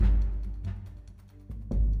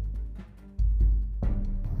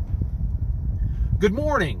Good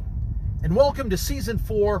morning, and welcome to Season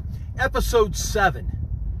 4, Episode 7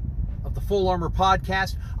 of the Full Armor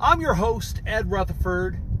Podcast. I'm your host, Ed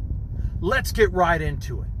Rutherford. Let's get right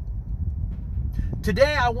into it.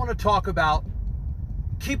 Today, I want to talk about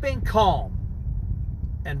keeping calm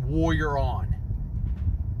and warrior on.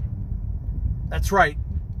 That's right,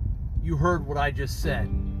 you heard what I just said.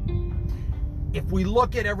 If we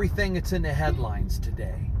look at everything that's in the headlines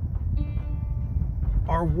today,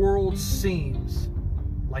 our world seems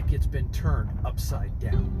like it's been turned upside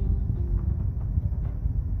down.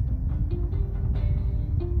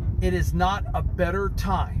 It is not a better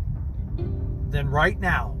time than right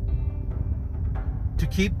now to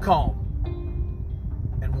keep calm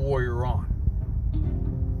and warrior on.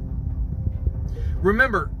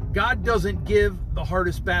 Remember, God doesn't give the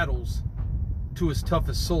hardest battles to his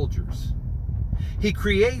toughest soldiers. He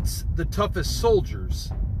creates the toughest soldiers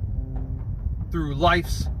through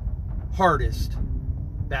life's hardest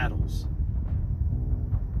battles.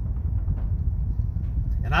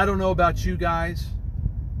 And I don't know about you guys,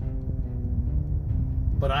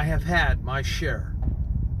 but I have had my share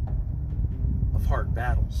of hard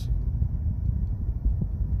battles.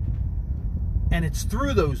 And it's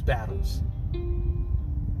through those battles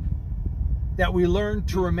that we learn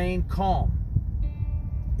to remain calm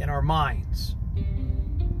in our minds,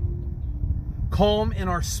 calm in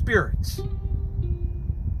our spirits,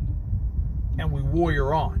 and we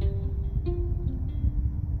warrior on.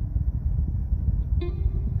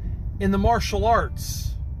 In the martial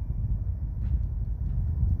arts,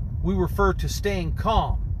 we refer to staying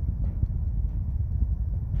calm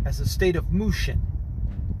as a state of mushin,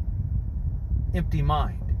 empty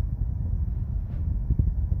mind,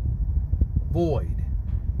 void,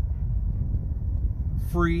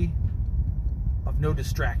 free of no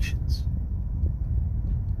distractions.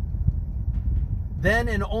 Then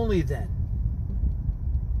and only then,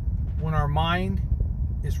 when our mind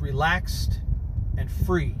is relaxed and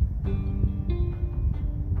free,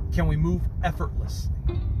 can we move effortlessly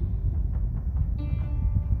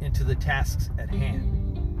into the tasks at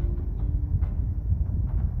hand.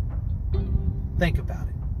 Think about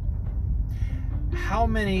it. How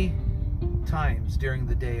many times during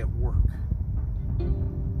the day at work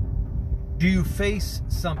do you face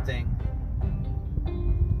something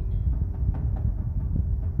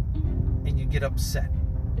and you get upset?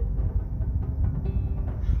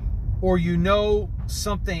 Or you know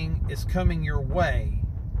something is coming your way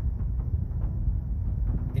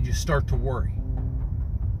and you start to worry.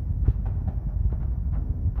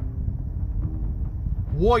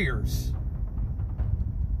 Warriors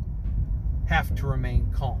have to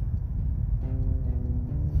remain calm.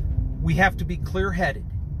 We have to be clear-headed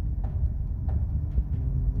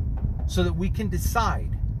so that we can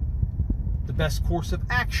decide the best course of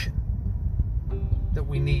action that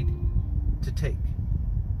we need to take.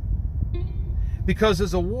 Because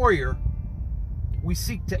as a warrior, we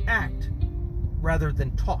seek to act rather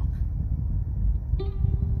than talk.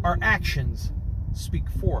 Our actions speak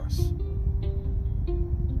for us.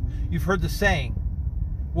 You've heard the saying,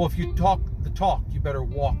 well, if you talk the talk, you better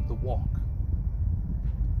walk the walk.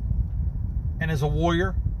 And as a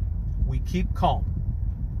warrior, we keep calm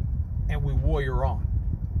and we warrior on.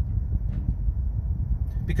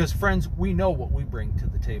 Because friends, we know what we bring to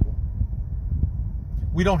the table.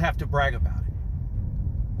 We don't have to brag about it.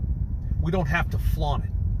 We don't have to flaunt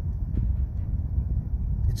it.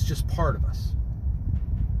 It's just part of us.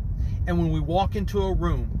 And when we walk into a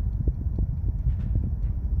room,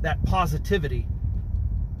 that positivity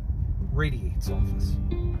radiates off us.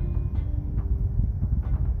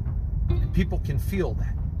 And people can feel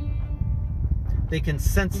that. They can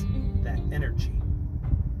sense that energy.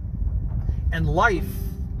 And life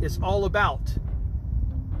is all about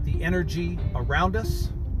the energy around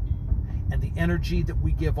us and the energy that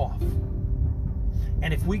we give off.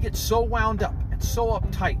 And if we get so wound up and so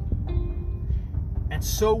uptight and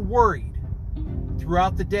so worried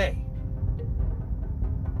throughout the day,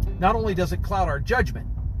 not only does it cloud our judgment,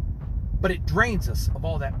 but it drains us of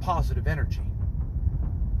all that positive energy.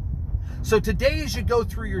 So today, as you go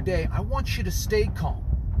through your day, I want you to stay calm.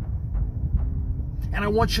 And I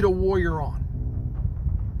want you to warrior on.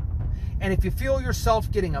 And if you feel yourself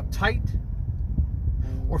getting uptight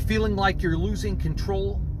or feeling like you're losing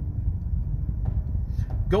control,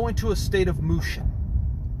 go into a state of mushin.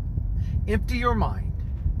 Empty your mind.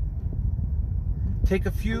 Take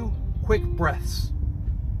a few quick breaths.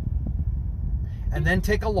 And then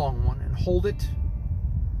take a long one and hold it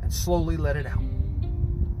and slowly let it out.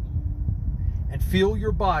 And feel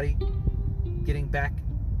your body getting back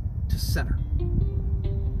to center.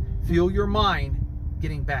 Feel your mind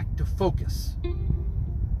getting back to focus.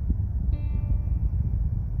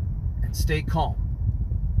 And stay calm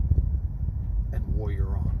and warrior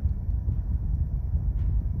on.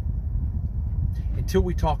 Until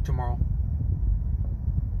we talk tomorrow,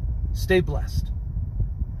 stay blessed,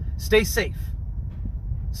 stay safe,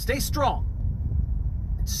 stay strong,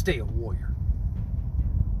 and stay a warrior.